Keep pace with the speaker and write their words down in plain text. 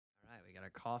Got our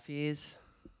coffees.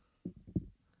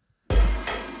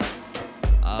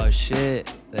 Oh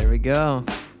shit. There we go.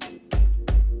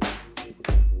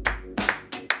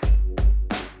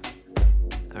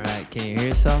 All right, can you hear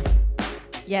yourself?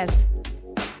 Yes.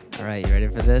 All right, you ready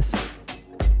for this?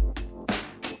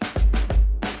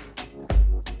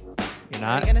 You're Are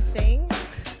not? you gonna sing?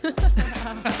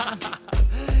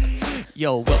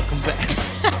 Yo, welcome back.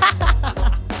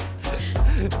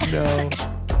 No.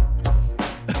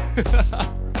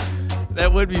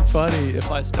 That would be funny if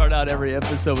I start out every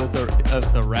episode with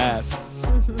a rap.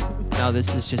 No,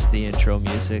 this is just the intro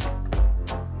music.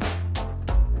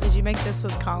 Did you make this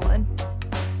with Colin?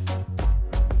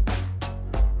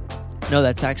 No,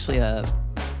 that's actually I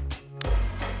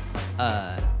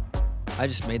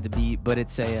just made the beat, but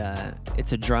it's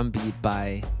a drum beat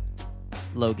by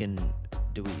Logan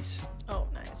Deweese. Oh,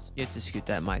 nice. You have to scoot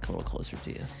that mic a little closer to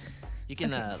you. You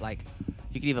can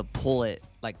you can even pull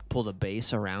the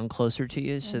bass around closer to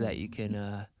you so that you can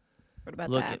What about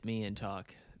look that? at me and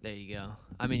talk. There you go.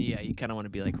 I mean, yeah, you kind of want to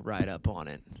be like right up on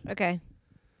it. Okay.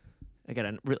 I got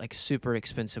a super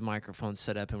expensive microphone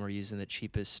set up, and we're using the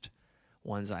cheapest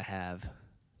ones I have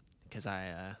because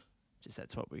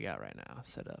that's what we got right now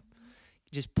set up.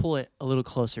 Just pull it a little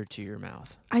closer to your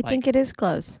mouth. I think it is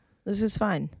close. This is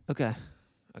fine. Okay,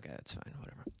 that's fine.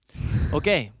 Whatever.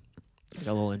 Okay, I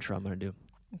got a little intro I'm gonna do.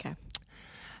 Okay.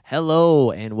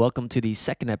 Hello, and welcome to the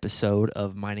second episode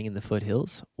of Mining in the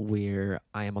Foothills, where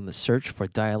I am on the search for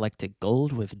dialectic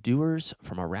gold with doers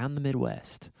from around the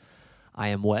Midwest. I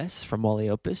am Wes from Wally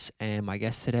Opus, and my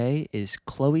guest today is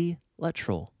Chloe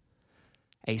Luttrell,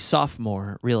 a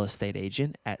sophomore real estate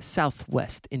agent at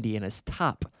Southwest Indiana's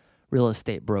top real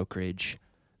estate brokerage,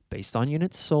 based on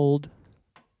units sold,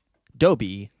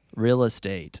 Dobie Real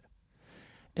Estate.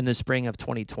 In the spring of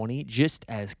 2020, just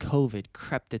as COVID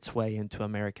crept its way into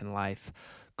American life,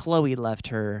 Chloe left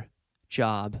her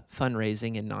job,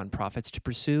 fundraising, and nonprofits to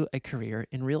pursue a career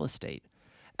in real estate.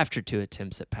 After 2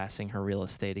 attempts at passing her real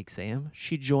estate exam,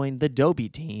 she joined the Dobie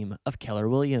team of Keller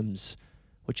Williams,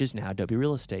 which is now Dobie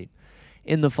Real Estate,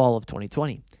 in the fall of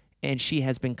 2020. And she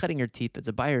has been cutting her teeth as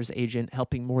a buyer's agent,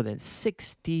 helping more than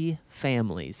 60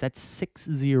 families, that's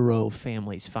 60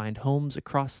 families, find homes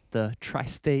across the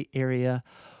tri-state area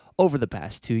over the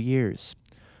past 2 years.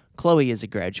 Chloe is a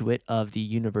graduate of the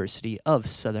University of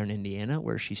Southern Indiana,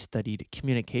 where she studied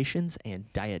communications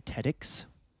and dietetics.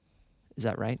 Is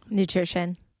that right?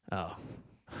 Nutrition. Oh,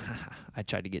 I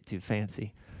tried to get too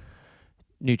fancy.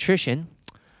 Nutrition.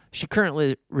 She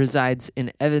currently resides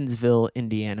in Evansville,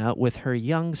 Indiana, with her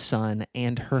young son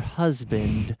and her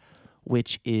husband,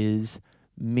 which is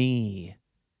me.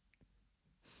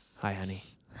 Hi, honey.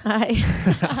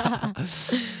 Hi.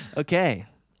 Okay.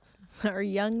 Our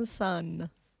young son.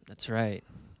 That's right.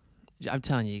 I'm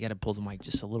telling you, you got to pull the mic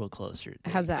just a little closer.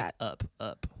 There How's you- that? Up.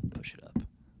 Push it up.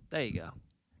 There you go.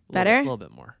 Better? A little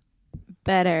bit more.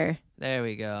 Better. There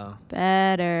we go.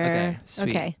 Better. Okay, sweet.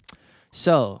 Okay.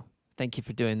 So, thank you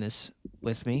for doing this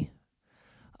with me.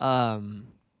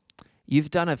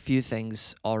 You've done a few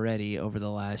things already over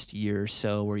the last year or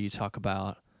so where you talk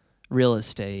about real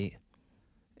estate,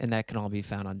 and that can all be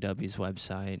found on W's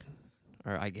website,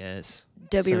 or I guess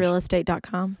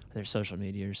WRealestate.com. their social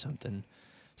media or something.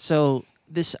 So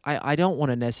I don't want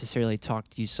to necessarily talk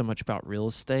to you so much about real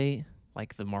estate,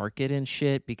 like the market and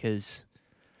shit, because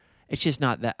it's just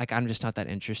not that, like, I'm just not that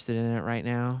interested in it right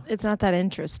now. It's not that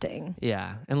interesting.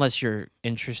 Yeah, unless you're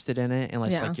interested in it,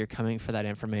 unless Yeah. like you're coming for that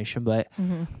information. But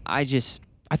Mm-hmm. I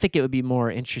think it would be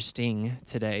more interesting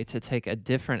today to take a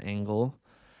different angle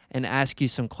and ask you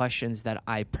some questions that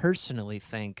I personally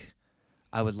think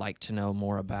I would like to know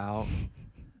more about,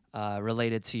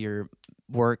 related to your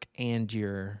work and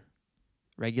your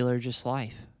regular just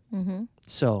life. Mm-hmm.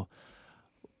 So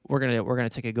we're gonna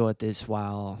take a go at this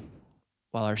while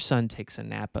our son takes a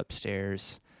nap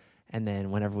upstairs, and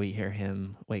then whenever we hear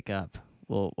him wake up,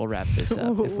 we'll wrap this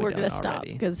up. If we We're don't going to stop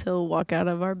already. because he'll walk out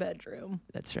of our bedroom.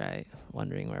 That's right.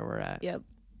 Wondering where we're at. Yep.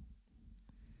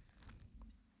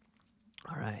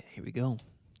 All right, here we go.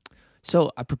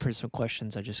 So I prepared some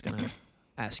questions. I'm just gonna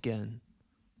ask you, and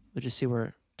we'll just see where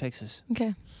it takes us.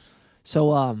 Okay. So,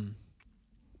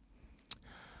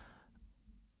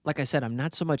 like I said, I'm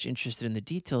not so much interested in the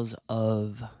details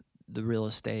of the real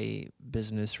estate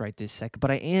business right this second,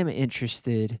 but I am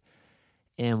interested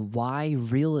in why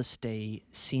real estate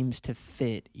seems to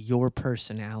fit your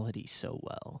personality so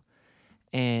well.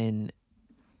 And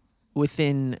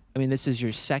this is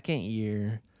your second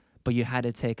year, but you had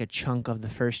to take a chunk of the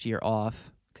first year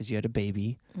off because you had a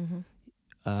baby.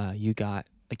 Mm-hmm.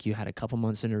 You had a couple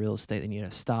months into real estate, then you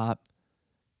had to stop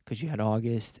because you had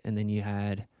August, and then you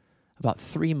had about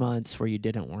 3 months where you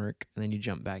didn't work, and then you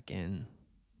jump back in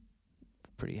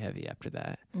pretty heavy after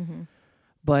that. Mm-hmm.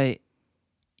 But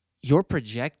you're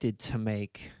projected to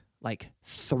make like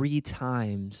 3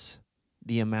 times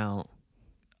the amount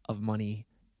of money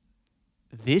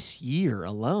this year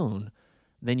alone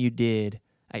than you did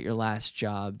at your last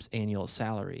job's annual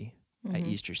salary at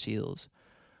Easter Seals.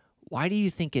 Why do you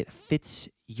think it fits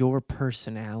your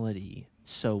personality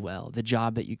so well, the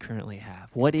job that you currently have?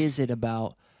 What is it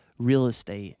about real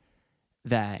estate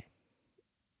that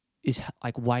is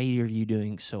like, why are you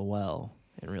doing so well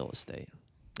in real estate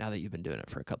now that you've been doing it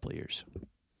for a couple of years?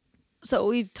 So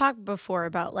we've talked before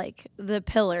about like the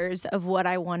pillars of what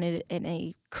I wanted in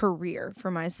a career for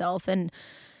myself, and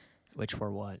Which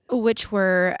were what? which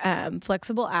were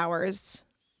flexible hours,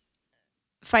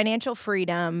 financial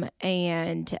freedom,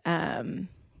 and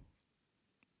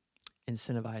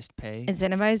Incentivized pay.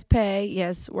 incentivized pay.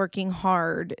 Yes, working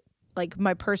hard. Like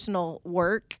my personal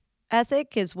work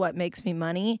ethic is what makes me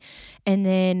money. And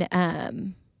then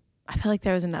I feel like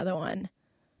there was another one.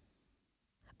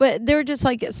 But they were just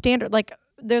like standard, like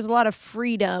there's a lot of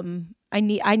freedom. I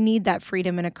need that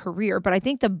freedom in a career. But I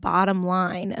think the bottom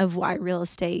line of why real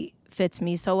estate fits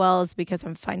me so well is because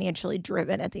I'm financially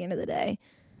driven at the end of the day.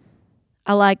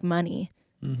 I like money.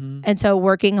 Mm-hmm. And so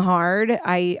working hard,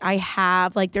 I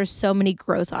have like, there's so many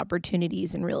growth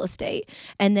opportunities in real estate.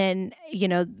 And then,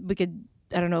 we could,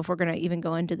 I don't know if we're going to even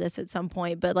go into this at some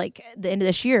point, but like at the end of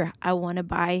this year, I want to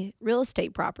buy real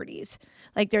estate properties.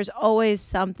 Like there's always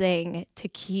something to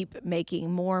keep making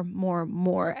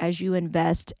more as you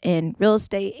invest in real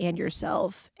estate and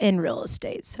yourself in real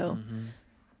estate. So,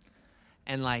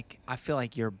 And like, I feel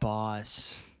like your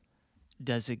boss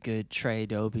Trey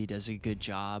Adobe does a good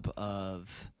job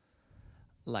of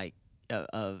like,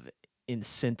 of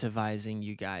incentivizing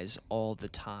you guys all the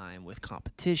time with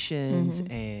competitions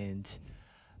and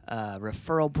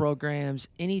referral programs,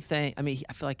 anything. I mean,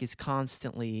 I feel like it's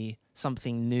constantly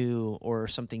something new or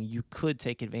something you could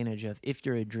take advantage of if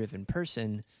you're a driven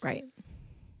person. right.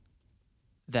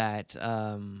 That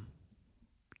can,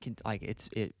 like,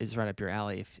 it's right up your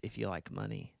alley if you like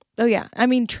money. Oh, yeah. I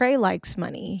mean, Trey likes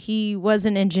money. He was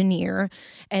an engineer,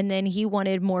 and then he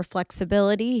wanted more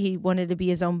flexibility. He wanted to be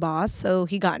his own boss, so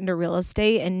he got into real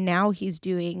estate, and now he's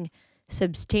doing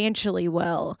substantially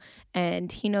well. And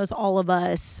he knows all of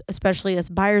us, especially us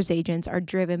buyer's agents, are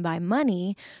driven by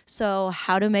money. So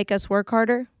how to make us work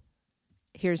harder?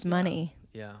 Here's money.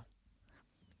 Yeah.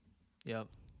 Yep.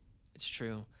 It's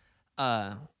true.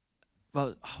 Well,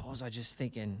 what was I just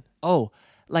thinking? Oh,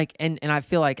 like, and I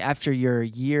feel like after your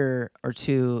year or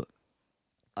two,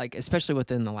 like, especially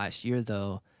within the last year,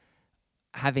 though,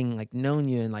 having, like, known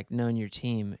you and, like, known your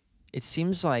team, it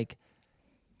seems like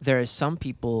there are some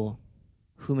people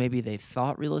who maybe they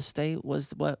thought real estate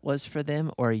was what was for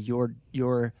them, or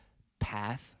your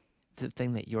path, the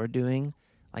thing that you're doing,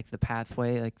 like the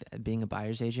pathway, like being a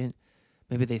buyer's agent,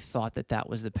 maybe they thought that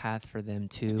was the path for them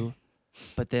too,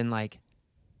 but then, like,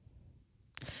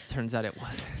 turns out it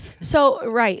wasn't. So,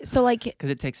 right. So, like, Because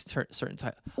it takes a certain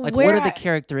type. Like, what are the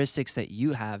characteristics that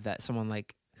you have that someone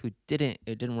like who it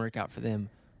didn't work out for them?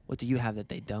 What do you have that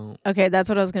they don't? Okay, that's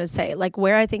what I was going to say. Like,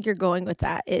 where I think you're going with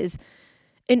that is,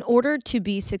 in order to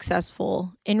be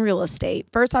successful in real estate,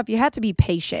 first off, you have to be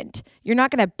patient. You're not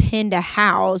going to pin a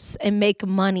house and make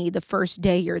money the first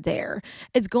day you're there.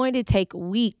 It's going to take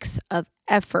weeks of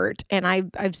effort, and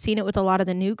I've seen it with a lot of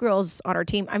the new girls on our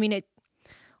team. I mean,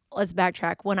 let's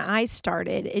backtrack. When I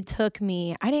started, it took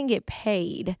me, I didn't get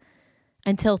paid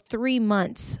until 3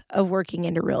 months of working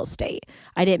into real estate.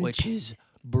 Which is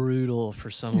brutal for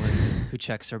someone who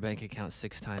checks their bank account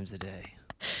 6 times a day.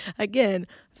 Again,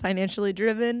 financially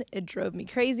driven, it drove me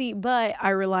crazy, but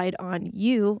I relied on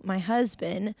you, my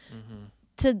husband,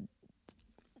 to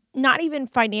not even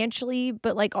financially,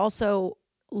 but like also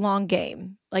long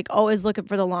game, like always looking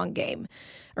for the long game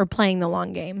or playing the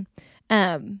long game.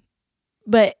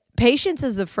 But patience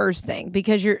is the first thing,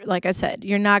 because you're, like I said,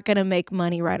 you're not going to make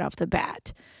money right off the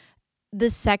bat. The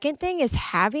second thing is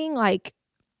having like,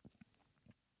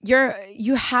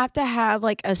 you have to have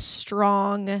like a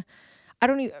strong,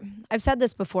 I've said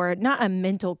this before, not a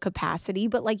mental capacity,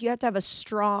 but like you have to have a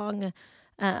strong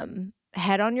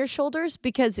head on your shoulders,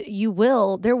 because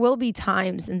there will be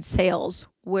times in sales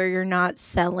where you're not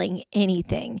selling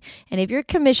anything. And if you're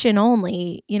commission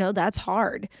only, that's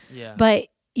hard. Yeah. But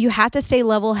you have to stay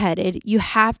level-headed. You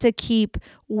have to keep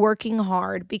working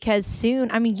hard, because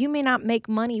soon, I mean, you may not make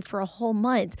money for a whole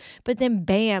month, but then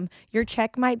bam, your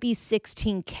check might be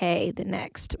 $16K the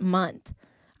next month.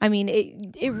 I mean,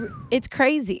 it's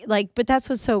crazy. Like, but that's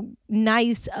what's so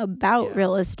nice about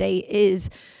real estate is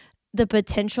the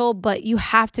potential, but you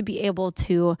have to be able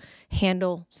to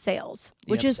handle sales,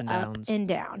 The which ups is and up downs. and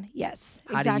down. Yes,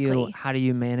 How exactly. how do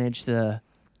you manage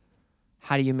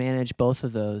both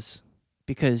of those?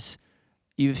 Because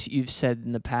you've said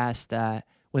in the past that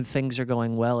when things are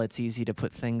going well, it's easy to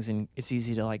put things in. It's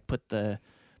easy to like put the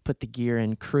gear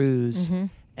in cruise, Mm-hmm.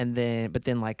 and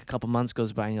then like a couple months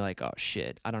goes by and you're like, oh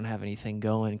shit, I don't have anything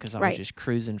going because I was Right. just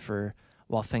cruising for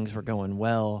while things were going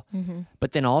well. Mm-hmm.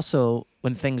 But then also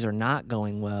when things are not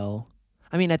going well,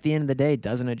 I mean, at the end of the day,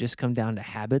 doesn't it just come down to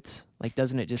habits? Like,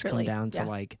 doesn't it just come Truly. down to Yeah.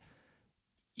 like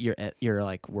your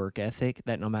like work ethic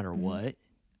that no matter Mm-hmm. what,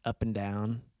 up and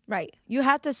down. Right. You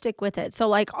have to stick with it. So,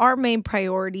 like, our main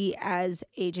priority as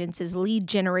agents is lead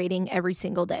generating every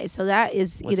single day. So, that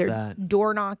is What's either that?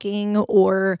 door knocking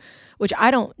or, which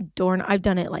I don't I've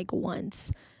done it like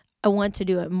once. I want to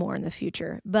do it more in the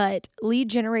future. But lead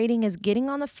generating is getting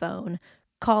on the phone,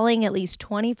 calling at least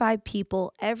 25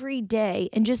 people every day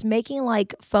and just making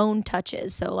like phone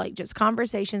touches. So, like, just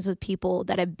conversations with people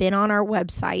that have been on our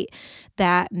website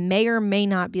that may or may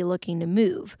not be looking to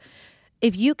move.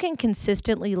 If you can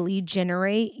consistently lead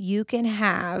generate, you can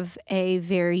have a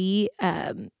very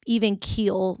even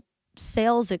keel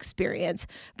sales experience.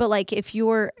 But like if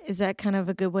you're, is that kind of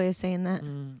a good way of saying that?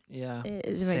 Yeah.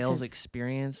 Does it make Sales sense?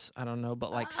 experience. I don't know,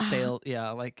 but like Uh,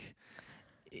 yeah, like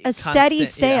a steady constant. Yeah,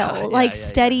 sale, yeah, like yeah, yeah.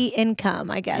 steady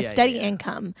income, I guess, Yeah, yeah, steady yeah.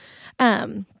 income.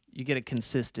 Um, You get a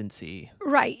consistency.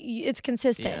 right. It's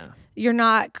consistent. Yeah. You're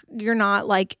not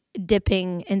like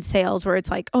dipping in sales where it's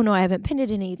like, oh no, I haven't pinned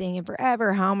anything in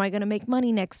forever. How am I going to make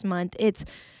money next month? It's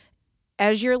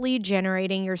as you're lead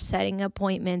generating, you're setting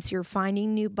appointments, you're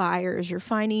finding new buyers, you're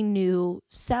finding new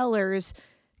sellers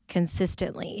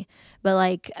consistently. But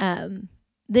like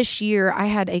this year, I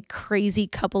had a crazy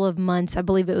couple of months. I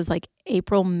believe it was like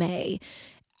April, May.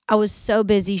 I was so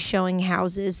busy showing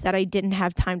houses that I didn't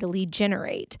have time to lead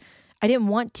generate. I didn't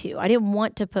want to. I didn't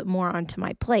want to put more onto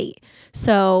my plate.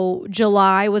 So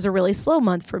July was a really slow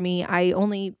month for me. I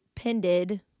only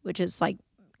pinned, which is like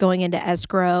going into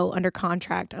escrow under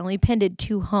contract. I only pinned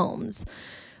 2 homes,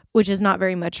 which is not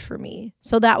very much for me.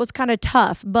 So that was kind of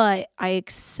tough, but I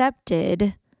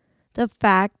accepted the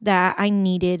fact that I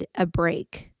needed a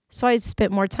break. So I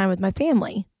spent more time with my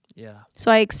family. Yeah. So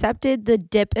I accepted the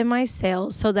dip in my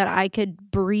sales so that I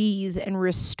could breathe and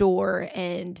restore.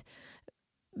 And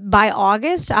by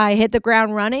August, I hit the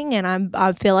ground running and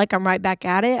I feel like I'm right back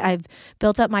at it. I've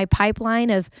built up my pipeline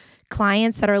of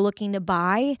clients that are looking to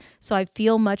buy. So I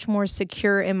feel much more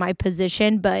secure in my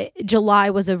position. But July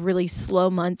was a really slow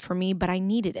month for me, but I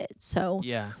needed it. So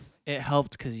Yeah. It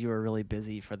helped because you were really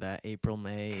busy for that April,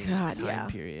 May God, time yeah.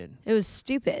 period. It was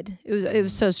stupid. It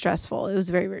was so stressful. It was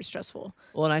very, very stressful.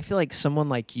 Well, and I feel like someone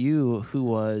like you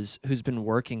who's been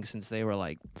working since they were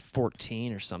like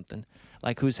 14 or something,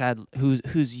 like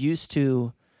who's used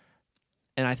to,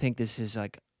 and I think this is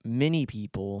like many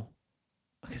people,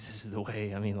 because this is the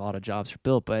way, I mean, a lot of jobs are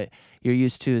built, but you're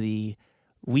used to the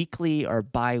weekly or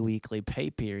bi-weekly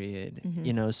pay period,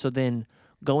 Mm-hmm. so then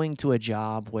going to a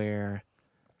job where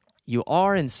you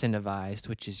are incentivized,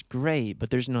 which is great, but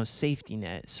there's no safety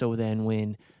net. So then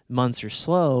when months are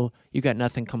slow, you got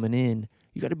nothing coming in,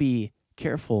 you got to be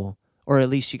careful, or at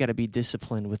least you got to be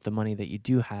disciplined with the money that you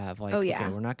do have. Like, Oh, okay, yeah.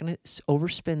 we're not going to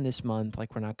overspend this month.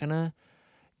 Like, we're not going to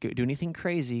do anything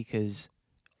crazy because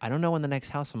I don't know when the next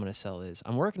house I'm going to sell is.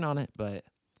 I'm working on it, but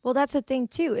Well, that's the thing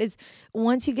too, is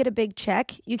once you get a big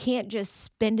check, you can't just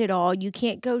spend it all. You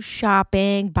can't go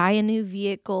shopping, buy a new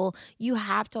vehicle. You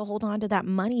have to hold on to that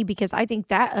money because I think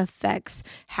that affects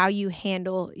how you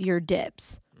handle your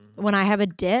dips. When I have a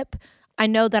dip, I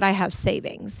know that I have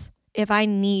savings if I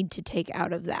need to take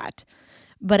out of that.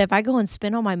 But if I go and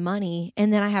spend all my money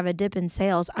and then I have a dip in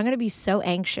sales, I'm going to be so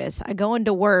anxious. I go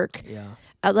into work, yeah.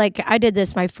 like I did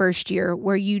this my first year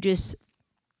where you just,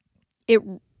 it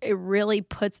really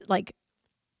puts like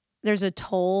there's a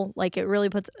toll, like it really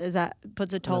puts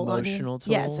puts a toll on you. Emotional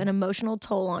Yes, toll. an emotional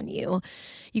toll on you.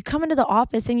 You come into the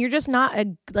office and you're just not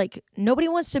like nobody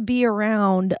wants to be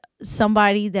around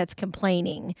somebody that's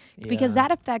complaining because Yeah.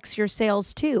 that affects your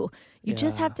sales too. You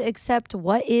just Yeah. have to accept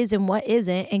what is and what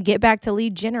isn't and get back to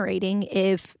lead generating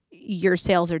if your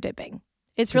sales are dipping.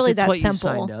 It's Because really it's that what you simple.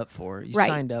 signed up for. You Right.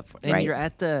 signed up for, and Right. you're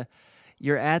at the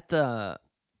you're at the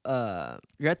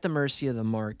mercy of the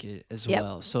market as Yep.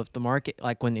 well. So if the market,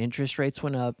 like when interest rates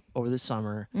went up over the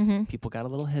summer, Mm-hmm. people got a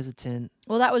little hesitant.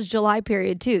 Well, that was July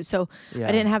period too. So Yeah.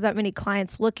 I didn't have that many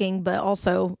clients looking, but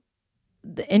also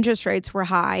the interest rates were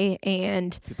high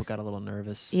and People got a little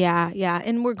nervous. yeah.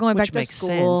 And we're going Which back to makes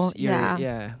school. sense. Yeah.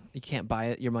 Yeah. You can't buy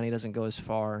it. Your money doesn't go as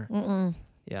far. Mm-mm.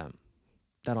 Yeah.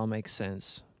 That all makes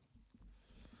sense.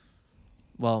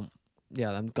 Well,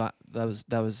 Yeah, I'm glad that was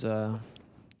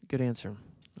good answer.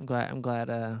 I'm glad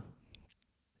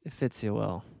it fits you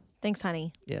well. Thanks,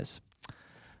 honey. Yes.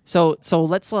 So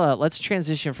let's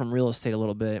transition from real estate a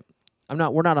little bit. We're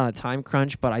not on a time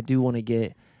crunch, but I do want to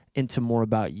get into more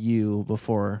about you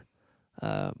before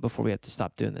we have to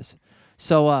stop doing this.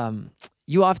 So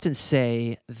you often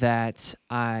say that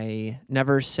I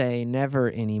never say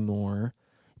never anymore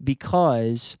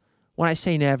because when I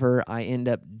say never, I end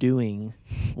up doing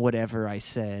whatever I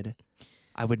said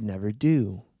I would never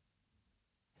do.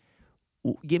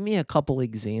 Give me a couple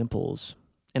examples,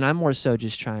 and I'm more so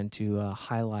just trying to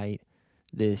highlight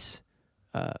this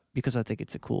because I think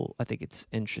it's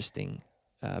interesting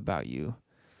about you.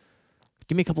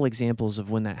 Give me a couple examples of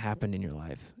when that happened in your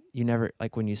life. You never,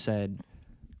 like when you said,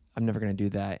 I'm never going to do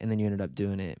that, and then you ended up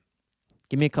doing it.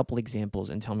 Give me a couple examples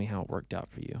and tell me how it worked out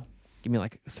for you. Give me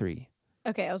like 3.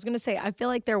 Okay, I was gonna say I feel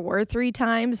like there were 3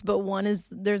 times, but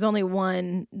there's only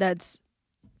one that's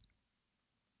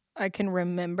I can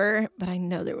remember, but I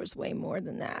know there was way more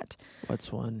than that.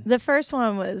 What's one? The first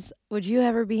one was, when you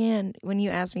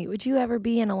asked me, would you ever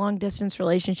be in a long distance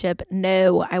relationship?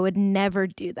 No, I would never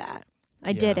do that.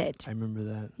 I did it. I remember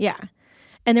that. Yeah.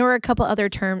 And there were a couple other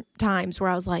times where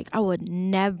I was like, I would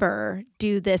never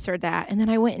do this or that. And then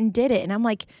I went and did it. And I'm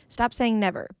like, stop saying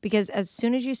never. Because as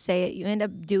soon as you say it, you end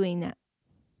up doing that.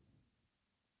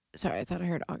 Sorry, I thought I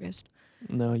heard August.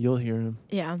 No, you'll hear him.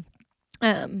 Yeah.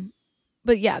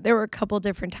 But yeah, there were a couple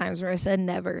different times where I said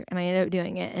never and I ended up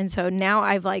doing it. And so now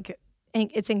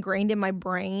it's ingrained in my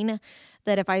brain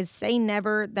that if I say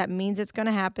never, that means it's going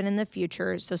to happen in the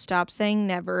future. So stop saying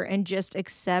never and just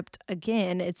accept.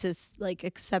 Again, it's this like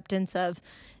acceptance of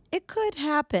it could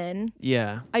happen.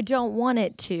 Yeah. I don't want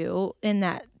it to in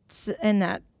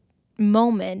that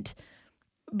moment,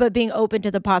 but being open to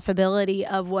the possibility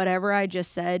of whatever I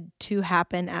just said to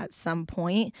happen at some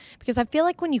point. Because I feel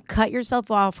like when you cut yourself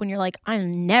off, when you're like, I'll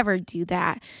never do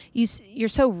that, you're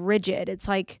so rigid. It's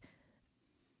like,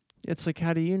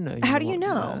 how do you know? How do you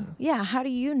know? Yeah, how do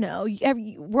you know?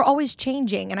 We're always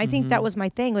changing. And I think that was my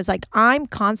thing, was like, I'm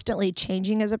constantly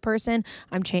changing as a person.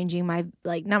 I'm changing my,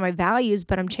 like, not my values,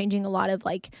 but I'm changing a lot of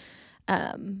like,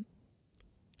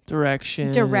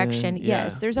 Direction.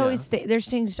 Yes. There's always there's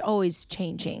things always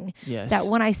changing. Yes. That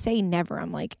when I say never,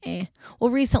 I'm like, eh. Well,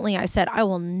 recently I said I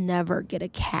will never get a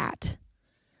cat.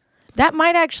 That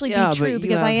might actually be true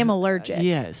because I am allergic.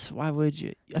 Yes. Why would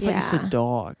you? I thought you said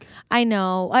dog. I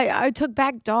know. I took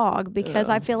back dog because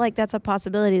I feel like that's a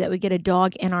possibility that we get a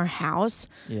dog in our house.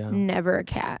 Yeah. Never a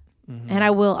cat. And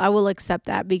I will accept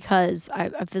that because I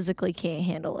physically can't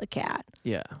handle a cat.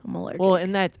 Yeah. I'm allergic. Well,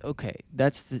 and that's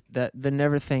the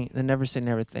never thing. The never say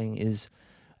never thing is,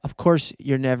 of course,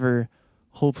 you're never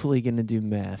hopefully going to do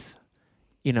meth.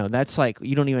 You know, that's like,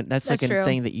 you don't even, that's like a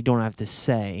thing that you don't have to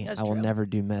say. I will never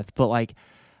do meth. But like,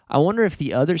 I wonder if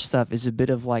the other stuff is a bit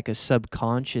of like a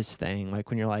subconscious thing. Like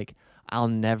when you're like, I'll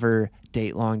never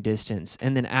date long distance.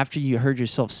 And then after you heard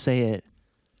yourself say it,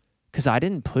 because I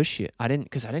didn't push it.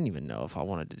 Because I didn't even know if I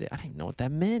wanted to date. I didn't know what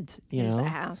that meant. You know? Just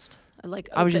asked.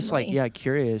 I was just like,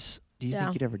 curious. Do you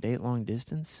think you'd ever date long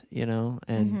distance? You know?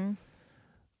 And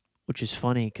which is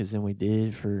funny because then we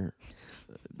did for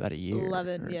about a year.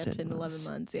 10 to 11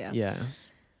 months. Yeah. Yeah.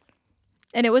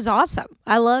 And it was awesome.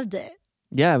 I loved it.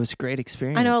 Yeah, it was a great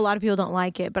experience. I know a lot of people don't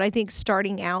like it, but I think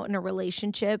starting out in a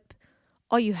relationship,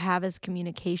 all you have is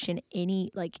communication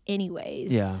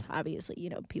anyways. Yeah.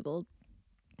 Obviously, people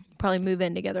probably move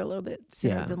in together a little bit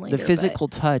sooner than later. The physical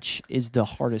touch is the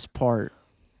hardest part.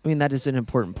 I mean, that is an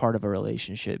important part of a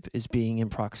relationship, is being in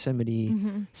proximity,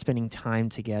 spending time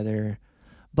together.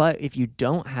 But if you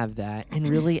don't have that, and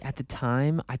really at the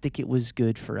time, I think it was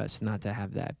good for us not to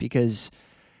have that, because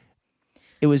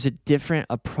it was a different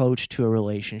approach to a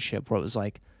relationship where it was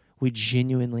like, we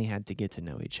genuinely had to get to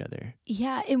know each other.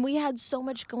 Yeah, and we had so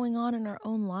much going on in our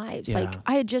own lives. Yeah. Like,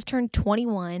 I had just turned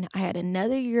 21. I had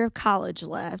another year of college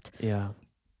left. Yeah.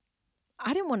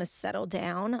 I didn't want to settle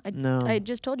down. No. I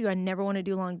just told you I never want to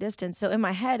do long distance. So in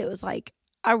my head, it was like,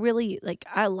 I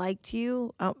liked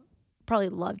you. I probably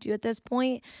loved you at this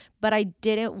point, but I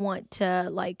didn't want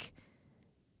to,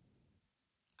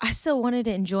 I still wanted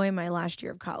to enjoy my last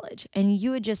year of college, and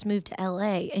you had just moved to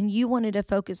LA and you wanted to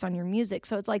focus on your music.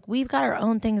 So it's like, we've got our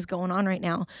own things going on right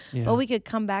now, but we could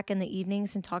come back in the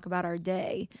evenings and talk about our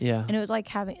day. Yeah. And it was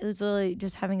literally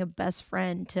just having a best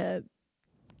friend to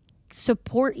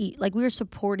support we were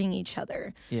supporting each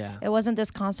other. Yeah. It wasn't this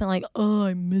constant oh,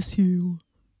 I miss you.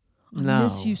 I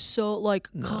miss you so,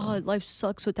 God, life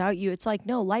sucks without you. It's like,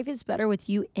 no, life is better with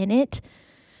you in it.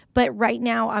 But right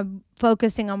now I'm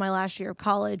focusing on my last year of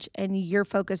college and you're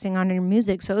focusing on your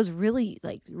music. So it was really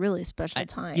like really special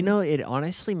time. You know, it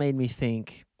honestly made me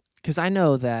think, because I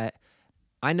know that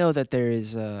there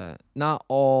is not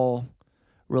all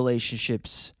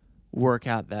relationships work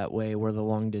out that way where the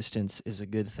long distance is a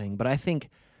good thing, but I think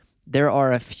there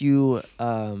are a few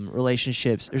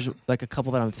relationships. There's like a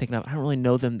couple that I'm thinking of. I don't really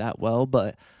know them that well,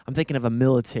 but I'm thinking of a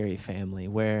military family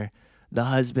where the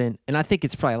husband, and I think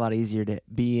it's probably a lot easier to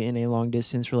be in a long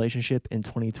distance relationship in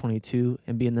 2022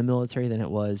 and be in the military than it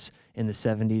was in the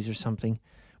 70s or something,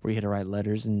 where you had to write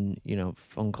letters and, you know,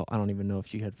 phone call. I don't even know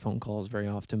if you had phone calls very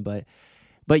often, but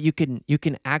you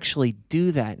can actually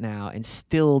do that now and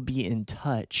still be in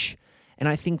touch. And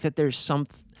I think that there's some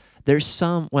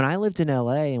when I lived in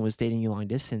LA and was dating you long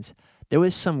distance, there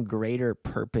was some greater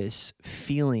purpose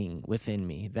feeling within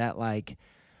me that like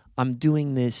I'm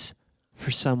doing this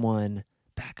for someone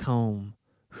back home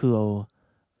who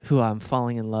I'm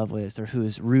falling in love with or who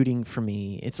is rooting for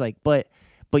me. It's like but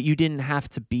you didn't have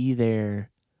to be there.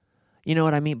 You know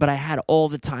what I mean? But I had all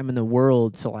the time in the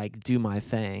world to like do my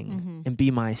thing and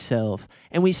be myself.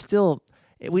 And we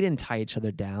didn't tie each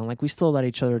other down. Like we still let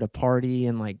each other to party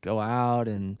and like go out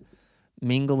and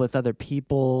mingle with other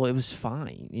people. It was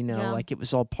fine, you know, Yeah. like it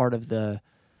was all part of the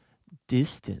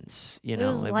distance, you know.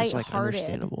 was It was like lighthearted.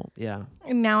 understandable. Yeah.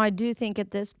 And now I do think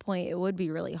at this point it would be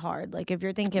really hard. Like if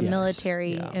you're thinking Yes,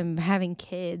 military yeah. and having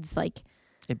kids, like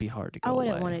It'd be hard to go I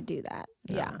wouldn't away. want to do that.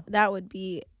 No. Yeah, that would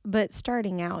be. But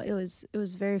starting out, it was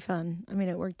very fun. I mean,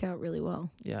 it worked out really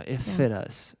well. Yeah, it fit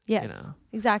us. Yes, You know.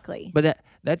 exactly. But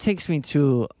that takes me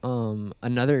to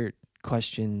another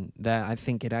question that I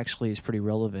think it actually is pretty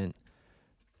relevant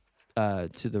to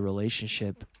the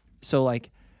relationship. So like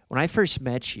when I first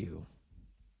met you,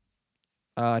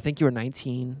 I think you were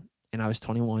 19 and I was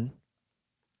 21.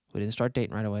 We didn't start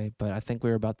dating right away, but I think we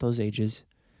were about those ages.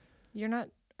 You're not.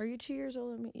 Are you 2 years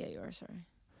older than me? Yeah, you are. Sorry.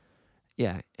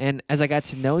 Yeah, and as I got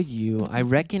to know you, I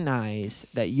recognized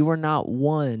that you were not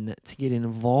one to get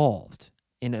involved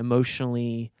in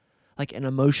emotional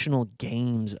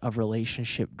games of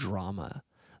relationship drama.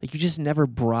 Like you just never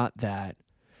brought that.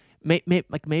 Like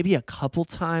maybe a couple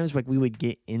times, like we would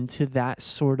get into that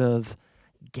sort of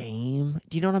game.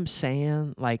 Do you know what I'm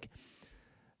saying? Like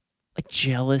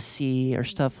jealousy or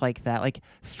stuff like that. Like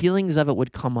feelings of it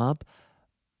would come up.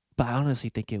 But I honestly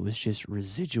think it was just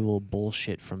residual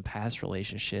bullshit from past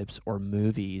relationships or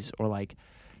movies or like,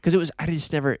 because I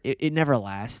just never, it never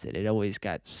lasted. It always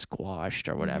got squashed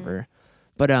or whatever.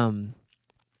 But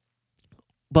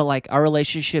like our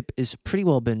relationship is pretty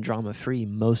well been drama free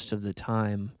most of the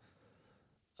time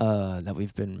that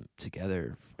we've been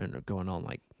together and going on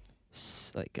like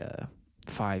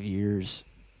 5 years,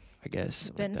 I guess.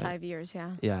 It's been 5 years,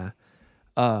 yeah. Yeah.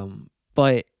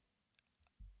 But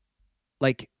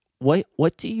like,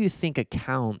 what do you think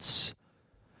accounts?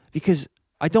 Because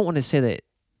I don't want to say that,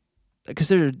 because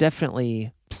there are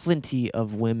definitely plenty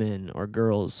of women or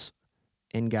girls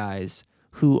and guys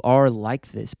who are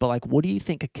like this. But like, what do you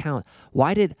think account?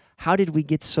 How did we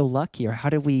get so lucky, or how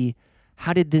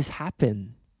did this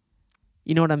happen?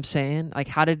 You know what I'm saying? Like,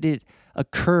 how did it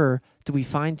occur? Do we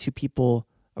find two people,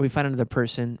 or we find another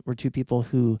person, or two people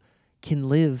who can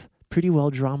live pretty well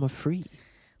drama free?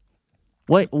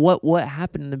 What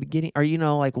happened in the beginning? Or, you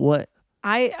know, like what?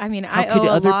 I mean, How I could owe a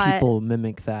other lot. people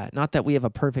mimic that? Not that we have a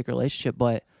perfect relationship,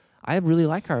 but I really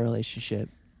like our relationship.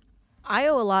 I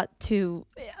owe a lot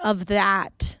of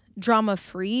that drama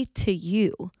free to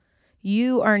you.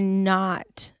 You are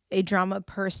not a drama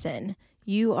person.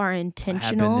 You are I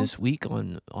intentional. have been this week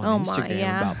on Oh my, Instagram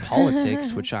yeah. about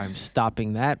politics, which I'm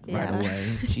stopping that right Yeah.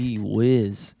 away. Gee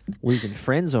whiz. Losing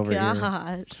friends over here.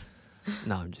 Gosh,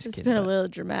 No, I'm just it's kidding. been a but- little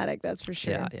dramatic, that's for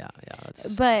sure. Yeah.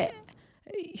 That's, But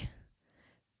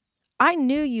I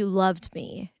knew you loved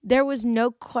me. There was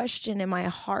no question in my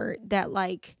heart that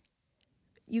like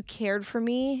you cared for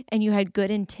me and you had good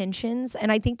intentions.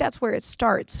 And I think that's where it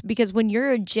starts, because when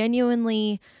you're a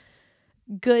genuinely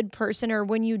good person, or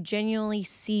when you genuinely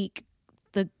seek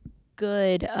the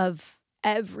good of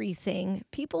everything,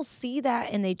 people see that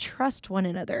and they trust one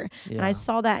another. yeah. And I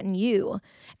saw that in you.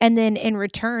 And then in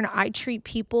return, I treat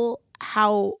people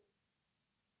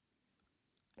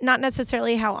not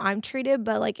necessarily how I'm treated,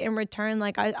 but like in return,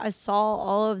 like I saw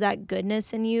all of that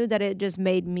goodness in you, that it just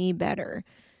made me better.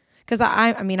 Because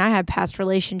I mean, I had past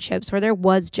relationships where there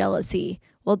was jealousy.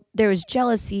 Well, there was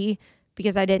jealousy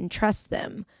because I didn't trust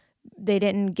them. They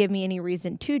didn't give me any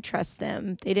reason to trust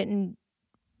them. It didn't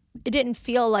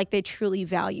feel like they truly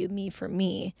valued me for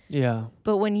me. Yeah.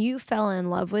 But when you fell in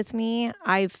love with me,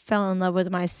 I fell in love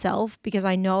with myself, because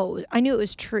I knew it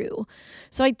was true.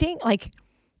 So I think like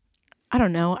I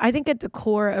don't know. I think at the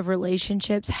core of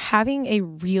relationships, having a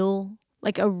real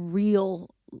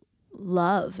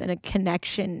love and a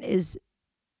connection is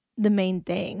the main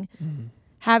thing. Mm-hmm.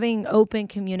 Having open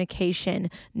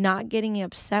communication, not getting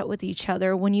upset with each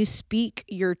other when you speak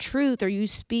your truth, or you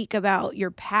speak about your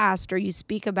past, or you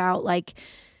speak about like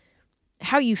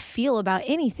how you feel about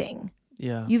anything.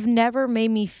 Yeah. You've never made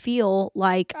me feel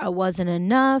like I wasn't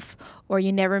enough, or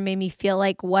you never made me feel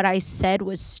like what I said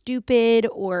was stupid,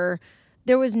 or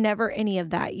there was never any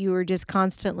of that. You were just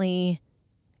constantly,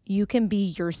 you can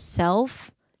be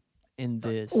yourself In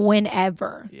this.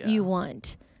 whenever Yeah. you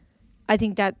want. I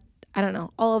think that, I don't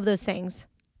know, all of those things.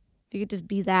 If you could just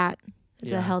be that,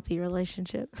 it's a healthy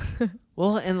relationship.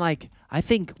 Well, and like, I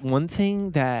think one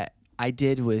thing that I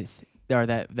did with, or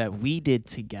that we did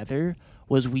together,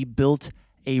 was we built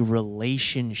a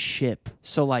relationship.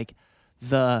 So like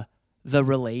the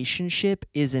relationship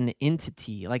is an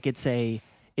entity. Like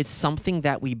it's something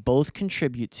that we both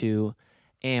contribute to,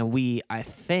 and I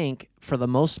think for the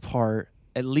most part,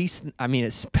 at least, I mean,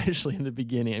 especially in the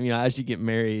beginning, I mean, as you get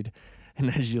married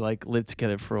and as you like live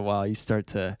together for a while, you start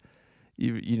to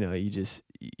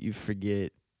you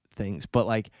forget things. But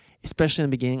like, especially in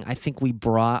the beginning, I think we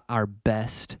brought our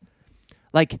best.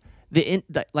 Like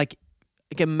like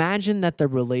imagine that the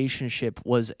relationship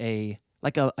was a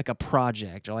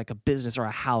project, or like a business, or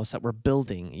a house that we're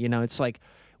building. It's like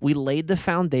we laid the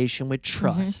foundation with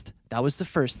trust. Mm-hmm. That was the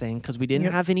first thing, because we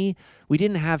didn't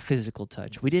have physical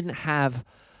touch. We didn't have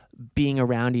being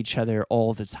around each other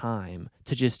all the time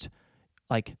to just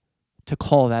like to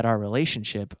call that our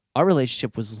relationship. Our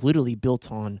relationship was literally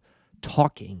built on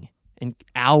talking and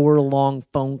hour-long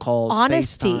phone calls,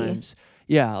 honesty. FaceTimes.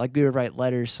 Yeah, like we would write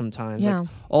letters sometimes, like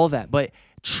all that. But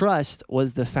trust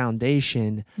was the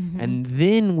foundation, mm-hmm. and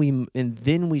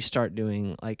then we start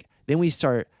doing then we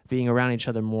start being around each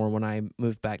other more when I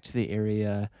moved back to the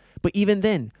area. But even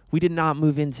then, we did not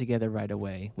move in together right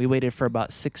away. We waited for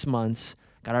about 6 months,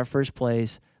 got our first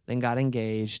place, then got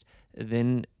engaged,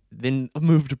 then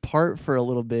moved apart for a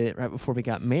little bit right before we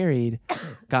got married.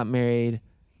 Got married,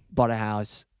 bought a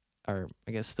house, or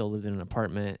I guess still lived in an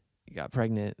apartment, got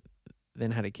pregnant,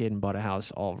 then had a kid and bought a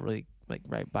house, all really like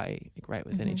right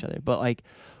within each other. But like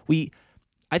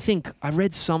I think I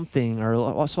read something,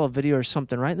 or I saw a video or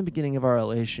something right in the beginning of our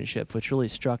relationship, which really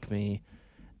struck me,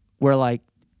 where like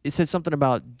it said something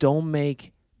about don't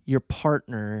make your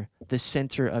partner the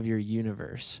center of your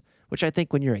universe, which I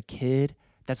think when you're a kid,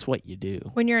 that's what you do.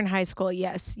 When you're in high school,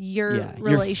 yes, your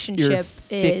relationship you're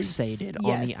fixated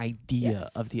on the idea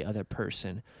of the other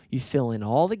person. You fill in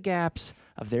all the gaps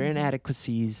of their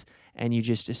inadequacies, and you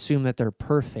just assume that they're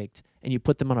perfect, and you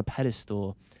put them on a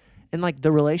pedestal. And like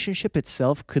the relationship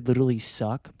itself could literally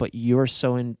suck, but you're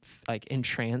so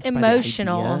entranced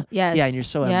emotional. By the idea. Yes. Yeah, and you're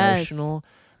so emotional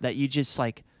that you just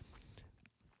like,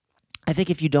 I think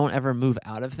if you don't ever move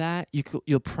out of that,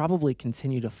 you'll probably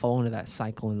continue to fall into that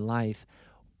cycle in life,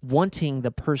 wanting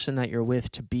the person that you're with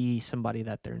to be somebody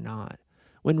that they're not,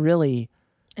 when really,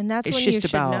 and that's it's when just you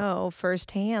should know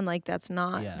firsthand, like that's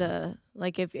not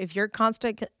like if you're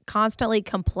constantly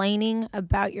complaining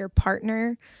about your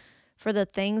partner for the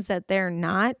things that they're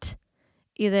not,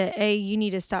 either A, you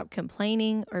need to stop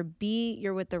complaining, or B,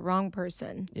 you're with the wrong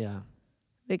person. Yeah.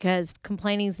 Because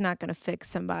complaining is not going to fix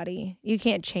somebody. You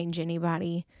can't change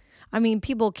anybody. I mean,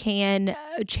 people can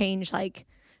change like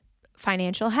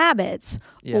financial habits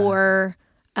or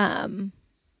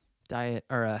diet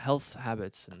or health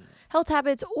habits, and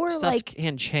or stuff like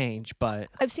can change, but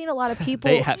I've seen a lot of people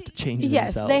they have to change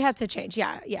themselves. Yes, they have to change.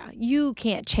 Yeah. You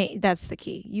can't change. That's the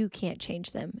key. You can't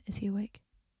change them. Is he awake?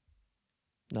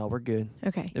 No, we're good.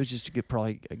 Okay. It was just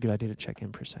probably a good idea to check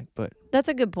in for a sec, but that's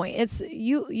a good point. It's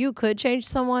you could change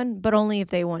someone, but only if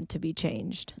they want to be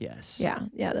changed. Yes. Yeah,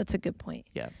 that's a good point.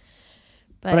 Yeah.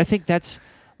 But I think that's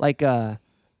like there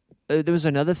was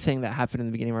another thing that happened in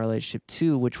the beginning of our relationship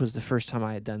too, which was the first time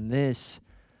I had done this,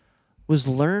 was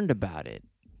learned about it.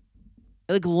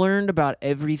 Like learned about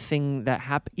everything that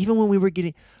happened, even when we were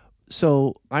getting.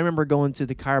 So I remember going to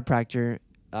the chiropractor,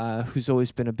 who's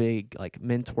always been a big like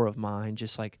mentor of mine,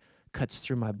 just like cuts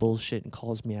through my bullshit and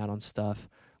calls me out on stuff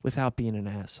without being an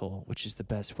asshole, which is the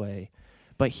best way.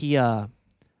 But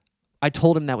I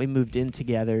told him that we moved in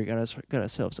together, got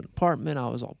ourselves an apartment. I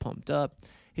was all pumped up.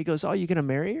 He goes, "Oh, you gonna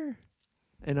marry her?"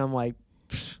 And I'm like,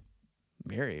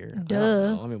 "Marry her?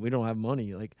 Duh. I mean, we don't have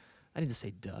money. Like, I need to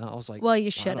say duh." I was like, "Well,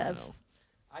 you should have."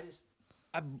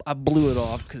 I blew it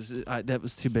off because that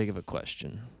was too big of a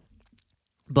question.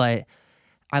 But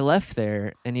I left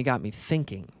there, and he got me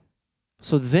thinking.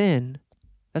 So then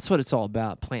That's what it's all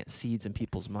about. Plant seeds in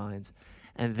people's minds.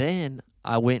 And then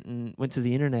I went to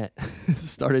the internet,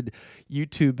 started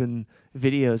YouTubing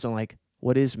videos on like,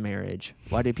 what is marriage?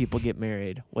 Why do people get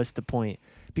married? What's the point?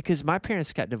 Because my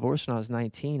parents got divorced when I was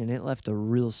 19 and it left a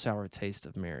real sour taste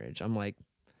of marriage. I'm like,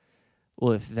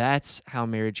 well, if that's how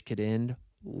marriage could end,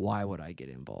 why would I get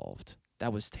involved?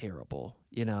 That was terrible,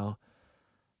 you know?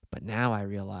 But now I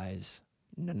realize,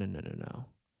 no, no, no, no, no.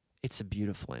 It's a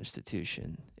beautiful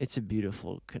institution. It's a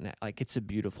beautiful it's a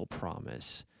beautiful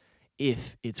promise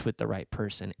if it's with the right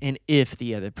person and if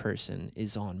the other person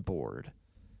is on board.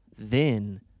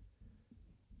 Then,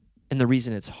 and the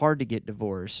reason it's hard to get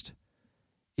divorced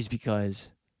is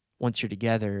because once you're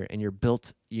together and you're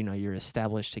built, you're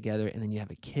established together, and then you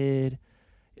have a kid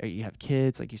or you have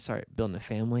kids, like you start building a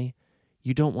family,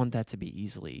 you don't want that to be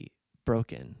easily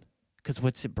broken, because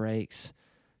once it breaks,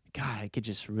 God, it could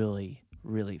just really,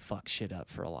 really fuck shit up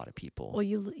for a lot of people. Well,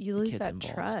 you lose that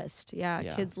involved. trust.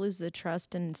 Yeah, kids lose the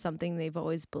trust in something they've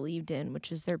always believed in,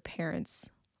 which is their parents'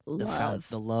 love.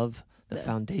 The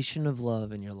foundation of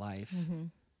love in your life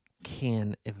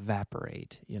can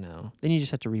evaporate, Then you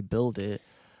just have to rebuild it.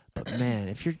 But man,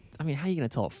 how are you going to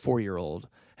tell a 4-year-old,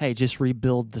 hey, just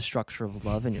rebuild the structure of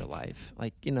love in your life?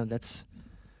 Like, that's,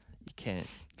 you can't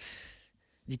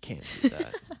do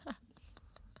that.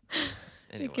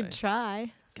 Anyway, You can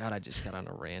try. God, I just got on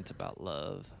a rant about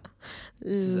love.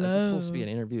 This is supposed to be an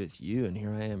interview with you, and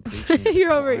here I am preaching.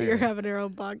 You're having your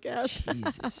own podcast.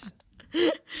 Jesus.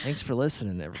 Thanks for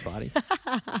listening, everybody.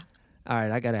 All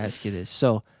right, I got to ask you this.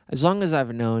 So, as long as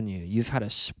I've known you, you've had a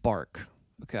spark,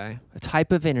 okay? A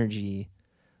type of energy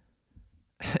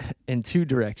in two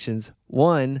directions.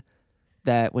 One,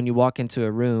 that when you walk into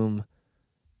a room,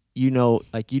 you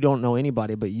don't know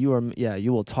anybody, but you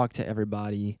will talk to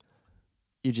everybody.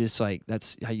 You just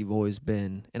that's how you've always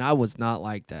been. And I was not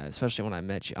like that, especially when I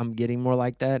met you. I'm getting more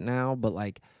like that now, but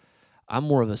I'm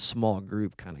more of a small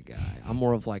group kind of guy. I'm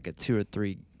more of like a 2 or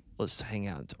 3, let's hang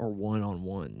out, or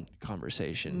one-on-one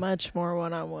conversation. Much more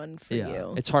one-on-one for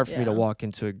you. It's hard for me to walk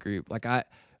into a group.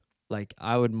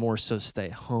 I would more so stay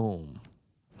home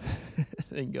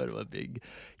than go to a big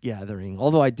gathering.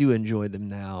 Although I do enjoy them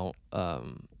now.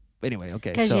 Anyway,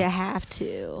 okay. Because you have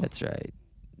to. That's right.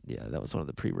 Yeah, that was one of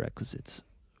the prerequisites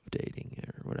of dating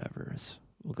or whatever.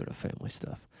 We'll go to family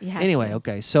stuff. Anyway,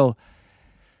 okay. So,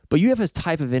 but you have a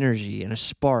type of energy and a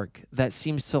spark that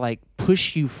seems to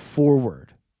push you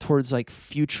forward towards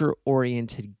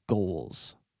future-oriented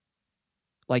goals.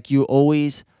 You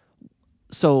always,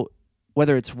 so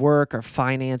whether it's work or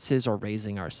finances or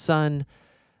raising our son,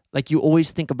 you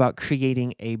always think about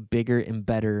creating a bigger and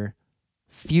better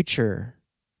future,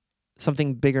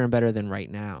 something bigger and better than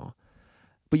right now.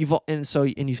 But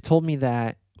you've told me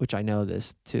that, which I know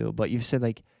this too, but you've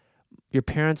said your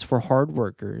parents were hard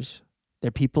workers.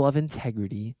 They're people of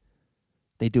integrity.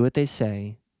 They do what they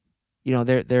say.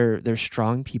 They're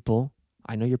strong people.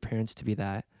 I know your parents to be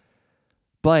that.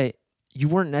 But you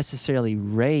weren't necessarily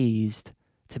raised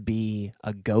to be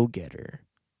a go-getter,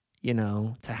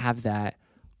 to have that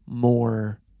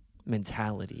more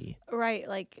mentality. Right.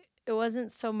 It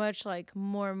wasn't so much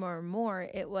more.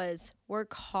 It was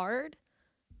work hard.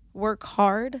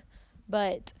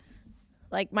 But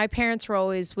my parents were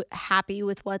always happy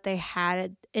with what they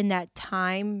had in that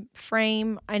time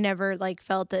frame. I never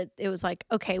felt that it was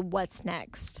okay, what's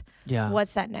next? Yeah.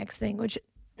 What's that next thing? Which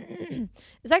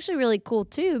is actually really cool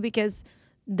too, because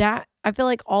that I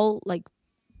feel all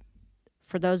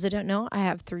for those that don't know, I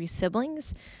have 3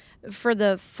 siblings. For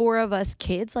the 4 of us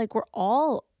kids, we're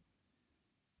all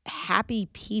happy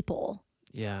people.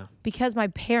 Yeah. Because my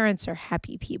parents are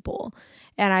happy people.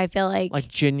 And I feel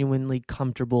genuinely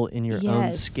comfortable in your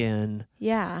own skin.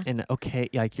 Yeah. And okay,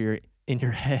 you're in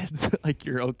your heads,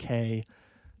 you're okay.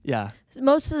 Yeah.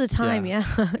 Most of the time, yeah.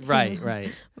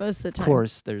 Right. Most of the time. Of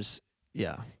course, there's,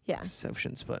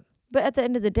 exceptions, but at the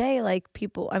end of the day,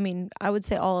 people, I would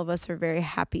say all of us are very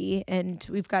happy, and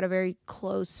we've got a very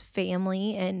close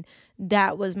family, and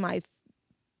that was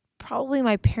probably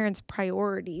my parents'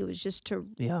 priority. It was just to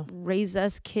raise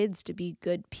us kids to be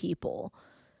good people.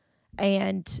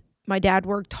 And my dad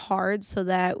worked hard so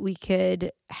that we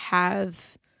could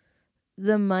have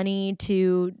the money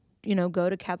to, go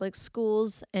to Catholic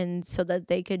schools, and so that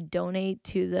they could donate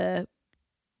to the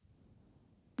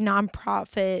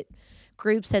nonprofit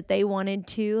groups that they wanted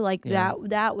to.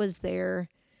 That was their.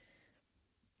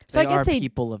 So they I guess are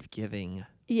people of giving.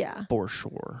 Yeah. For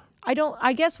sure.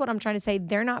 I guess what I'm trying to say,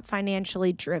 they're not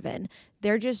financially driven.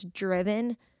 They're just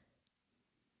driven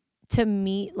to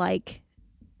meet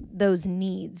those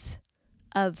needs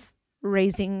of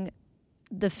raising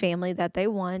the family that they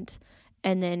want,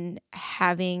 and then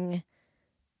having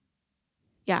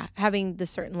having the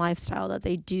certain lifestyle that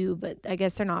they do, but I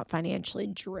guess they're not financially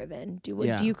driven. Do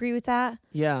Yeah. you agree with that?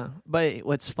 Yeah. But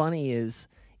what's funny is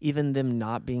even them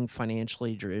not being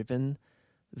financially driven,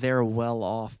 they're well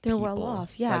off They're people. well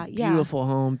off. Yeah, Like yeah. beautiful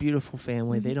home, beautiful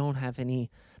family. They don't have any,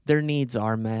 their needs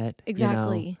are met.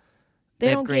 Exactly. They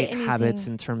have don't great get habits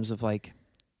anything. in terms of like,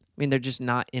 I mean, they're just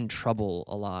not in trouble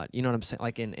a lot. You know what I'm saying?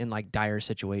 Like in like dire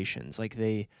situations. Like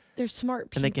They're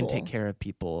smart people. and they can take care of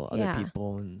people, other Yeah.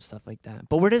 people and stuff like that.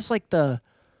 But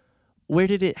where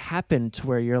did it happen to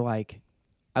where you're like,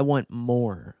 I want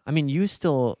more? I mean, you're just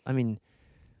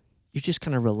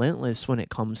kind of relentless when it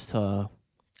comes to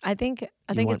I think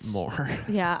want it's more.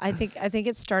 yeah, I think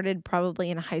it started probably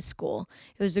in high school.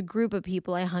 It was a group of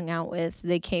people I hung out with.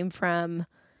 They came from,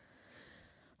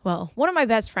 well, one of my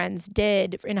best friends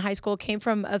did in high school came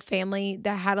from a family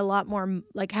that had a lot more,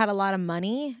 like had a lot of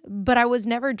money, but I was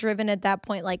never driven at that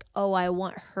point like, oh, I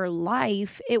want her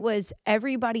life. It was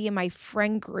everybody in my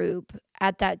friend group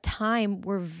at that time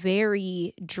were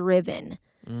very driven.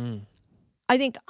 Mm. I think